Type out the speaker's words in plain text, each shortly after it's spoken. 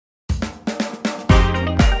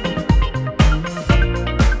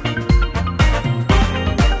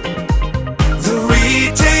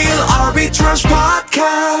Arbitrage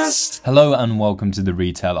Podcast. Hello and welcome to the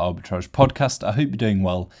Retail Arbitrage Podcast. I hope you're doing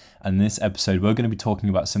well. And in this episode, we're going to be talking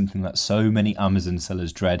about something that so many Amazon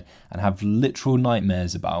sellers dread and have literal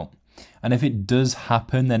nightmares about. And if it does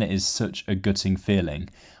happen, then it is such a gutting feeling.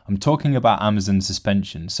 I'm talking about Amazon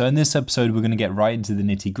suspensions. So in this episode, we're going to get right into the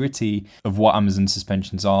nitty gritty of what Amazon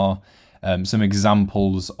suspensions are, some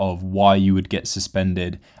examples of why you would get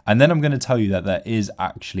suspended. And then I'm going to tell you that there is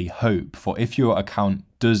actually hope for if your account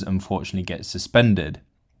does unfortunately get suspended.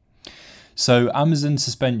 So Amazon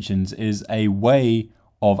suspensions is a way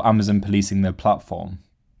of Amazon policing their platform.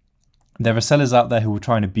 There are sellers out there who will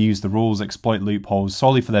try and abuse the rules, exploit loopholes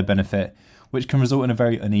solely for their benefit, which can result in a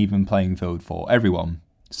very uneven playing field for everyone.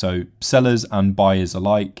 So sellers and buyers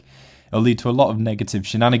alike. It'll lead to a lot of negative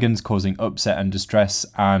shenanigans, causing upset and distress,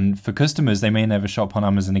 and for customers, they may never shop on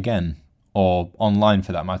Amazon again, or online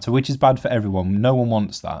for that matter, which is bad for everyone. No one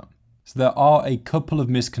wants that. So there are a couple of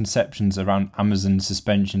misconceptions around Amazon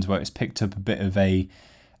suspensions where it's picked up a bit of a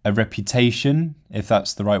reputation, if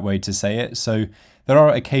that's the right way to say it. So there are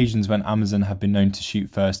occasions when Amazon have been known to shoot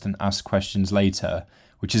first and ask questions later,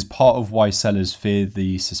 which is part of why sellers fear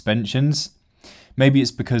the suspensions. Maybe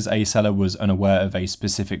it's because a seller was unaware of a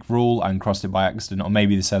specific rule and crossed it by accident, or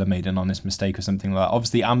maybe the seller made an honest mistake or something like that.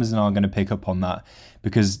 Obviously, Amazon are going to pick up on that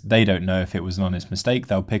because they don't know if it was an honest mistake.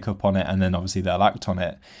 They'll pick up on it and then obviously they'll act on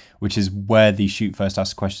it, which is where the shoot first,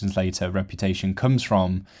 ask questions later reputation comes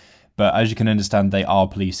from. But as you can understand, they are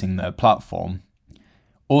policing their platform.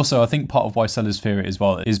 Also, I think part of why sellers fear it as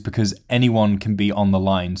well is because anyone can be on the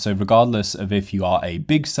line. So regardless of if you are a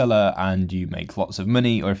big seller and you make lots of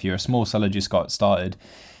money, or if you're a small seller just got started,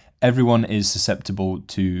 everyone is susceptible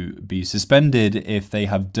to be suspended if they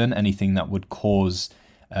have done anything that would cause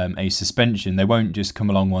a suspension. They won't just come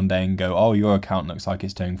along one day and go, oh, your account looks like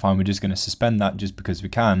it's doing fine, we're just going to suspend that just because we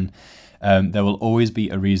can. There will always be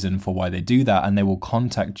a reason for why they do that, and they will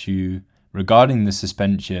contact you regarding the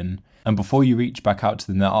suspension. And before you reach back out to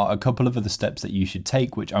them, there are a couple of other steps that you should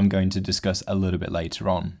take, which I'm going to discuss a little bit later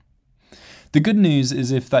on. The good news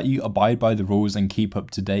is if that you abide by the rules and keep up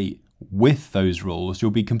to date with those rules, you'll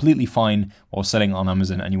be completely fine while selling on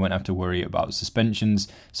Amazon and you won't have to worry about suspensions.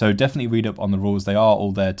 So definitely read up on the rules. They are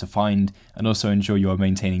all there to find, and also ensure you are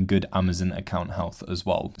maintaining good Amazon account health as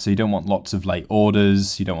well. So you don't want lots of late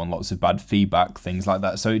orders, you don't want lots of bad feedback, things like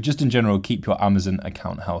that. So just in general, keep your Amazon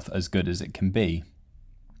account health as good as it can be.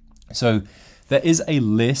 So there is a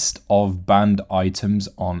list of banned items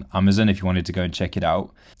on Amazon if you wanted to go and check it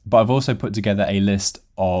out. But I've also put together a list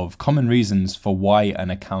of common reasons for why an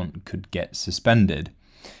account could get suspended.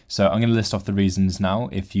 So I'm going to list off the reasons now.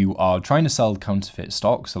 If you are trying to sell counterfeit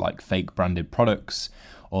stock, so like fake branded products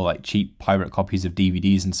or like cheap pirate copies of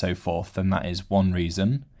DVDs and so forth, then that is one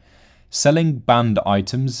reason. Selling banned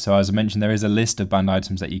items. So as I mentioned, there is a list of banned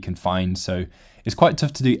items that you can find. So it's quite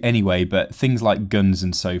tough to do anyway, but things like guns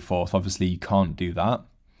and so forth, obviously you can't do that.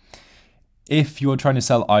 If you're trying to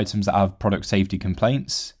sell items that have product safety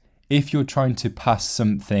complaints, if you're trying to pass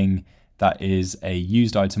something that is a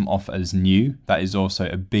used item off as new, that is also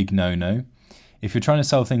a big no-no. If you're trying to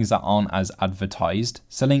sell things that aren't as advertised,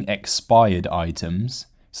 selling expired items,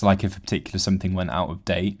 so like if a particular something went out of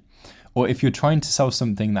date, or if you're trying to sell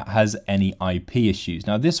something that has any IP issues.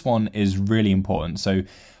 Now this one is really important. So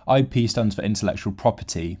IP stands for intellectual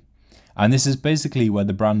property, and this is basically where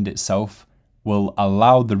the brand itself will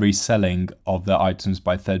allow the reselling of their items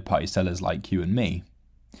by third-party sellers like you and me.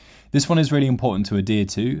 This one is really important to adhere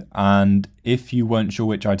to, and if you weren't sure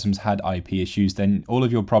which items had IP issues, then all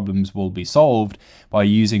of your problems will be solved by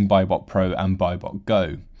using Buybot Pro and Buybot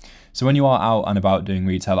Go. So when you are out and about doing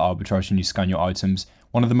retail arbitrage and you scan your items,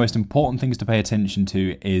 one of the most important things to pay attention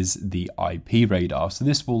to is the IP radar. So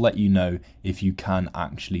this will let you know if you can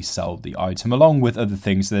actually sell the item, along with other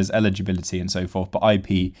things. So there's eligibility and so forth, but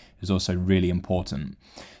IP is also really important.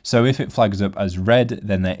 So if it flags up as red,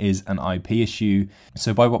 then there is an IP issue.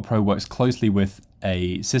 So Buybot Pro works closely with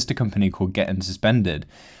a sister company called Get Unsuspended,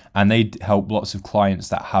 and they help lots of clients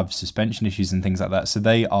that have suspension issues and things like that. So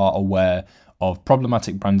they are aware of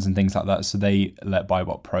problematic brands and things like that, so they let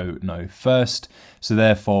Buybot Pro know first. So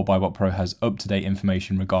therefore, Buybot Pro has up-to-date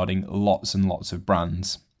information regarding lots and lots of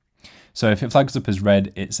brands. So if it flags up as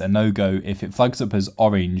red, it's a no-go. If it flags up as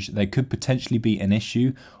orange, there could potentially be an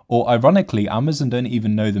issue, or ironically, Amazon don't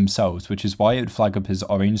even know themselves, which is why it would flag up as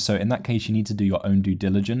orange. So in that case, you need to do your own due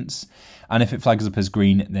diligence. And if it flags up as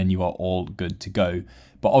green, then you are all good to go.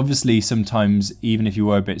 But obviously, sometimes, even if you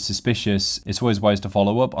were a bit suspicious, it's always wise to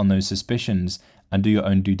follow up on those suspicions and do your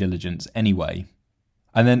own due diligence anyway.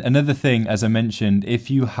 And then another thing, as I mentioned, if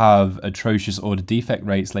you have atrocious order defect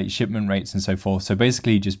rates, late shipment rates and so forth, so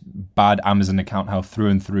basically just bad Amazon account health through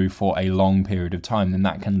and through for a long period of time, then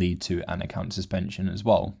that can lead to an account suspension as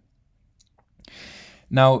well.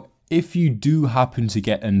 Now, if you do happen to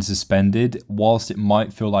get unsuspended, whilst it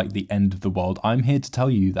might feel like the end of the world, I'm here to tell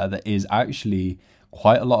you that there is actually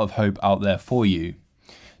quite a lot of hope out there for you.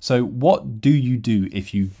 So what do you do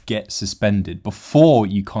if you get suspended? Before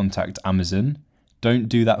you contact Amazon, don't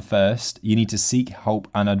do that first. You need to seek help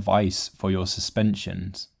and advice for your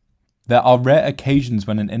suspensions. There are rare occasions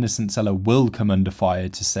when an innocent seller will come under fire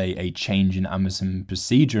to say a change in Amazon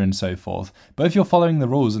procedure and so forth, but if you're following the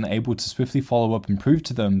rules and able to swiftly follow up and prove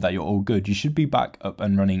to them that you're all good, you should be back up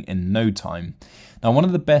and running in no time. Now, one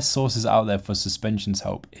of the best sources out there for suspensions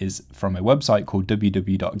help is from a website called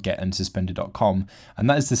www.getunsuspended.com, and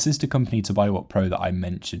that is the sister company to BuyWhat Pro that I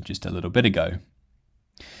mentioned just a little bit ago.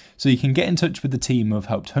 So you can get in touch with the team who have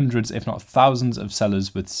helped hundreds, if not thousands, of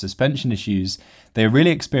sellers with suspension issues. They are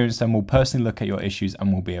really experienced and will personally look at your issues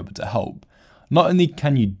and will be able to help. Not only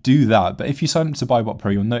can you do that, but if you sign up to BuyWhat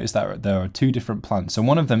Pro, you'll notice that there are two different plans. So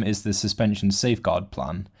one of them is the suspension safeguard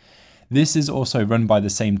plan. This is also run by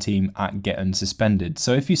the same team at Get Unsuspended.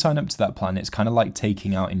 So if you sign up to that plan, it's kind of like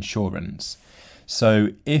taking out insurance. So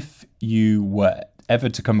if you were ever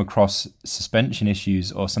to come across suspension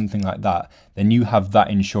issues or something like that, then you have that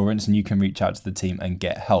insurance and you can reach out to the team and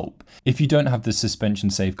get help. If you don't have the suspension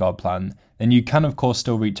safeguard plan, then you can of course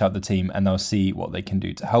still reach out to the team and they'll see what they can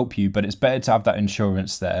do to help you, but it's better to have that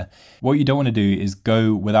insurance there. What you don't want to do is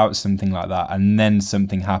go without something like that and then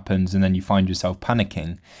something happens and then you find yourself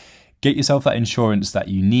panicking. Get yourself that insurance that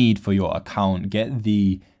you need for your account, get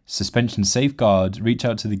the suspension safeguard, reach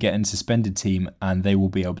out to the Get Unsuspended team and they will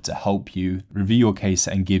be able to help you, review your case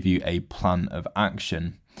and give you a plan of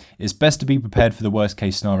action. It's best to be prepared for the worst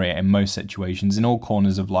case scenario in most situations in all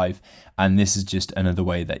corners of life, and this is just another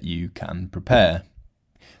way that you can prepare.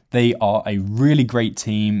 They are a really great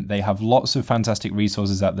team. They have lots of fantastic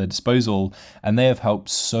resources at their disposal and they have helped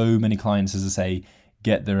so many clients, as I say,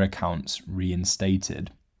 get their accounts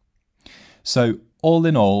reinstated. So all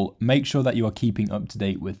in all, make sure that you are keeping up to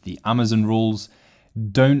date with the Amazon rules.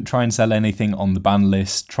 Don't try and sell anything on the ban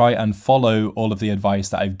list. Try and follow all of the advice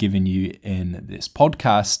that I've given you in this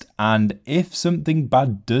podcast. And if something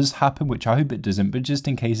bad does happen, which I hope it doesn't, but just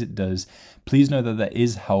in case it does, please know that there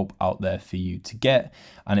is help out there for you to get.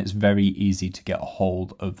 And it's very easy to get a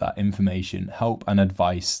hold of that information, help and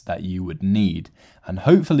advice that you would need. And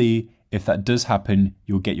hopefully, if that does happen,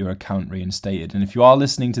 you'll get your account reinstated. And if you are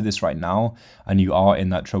listening to this right now and you are in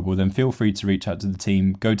that trouble, then feel free to reach out to the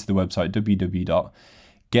team. Go to the website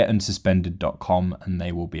www.getunsuspended.com and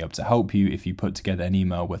they will be able to help you if you put together an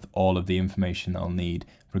email with all of the information they'll need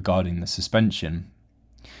regarding the suspension.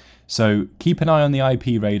 So keep an eye on the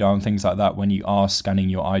IP radar and things like that when you are scanning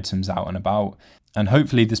your items out and about. And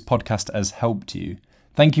hopefully this podcast has helped you.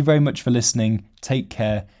 Thank you very much for listening. Take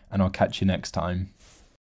care and I'll catch you next time.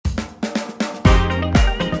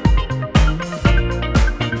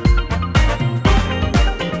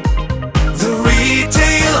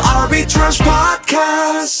 Arbitrage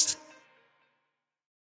Podcast.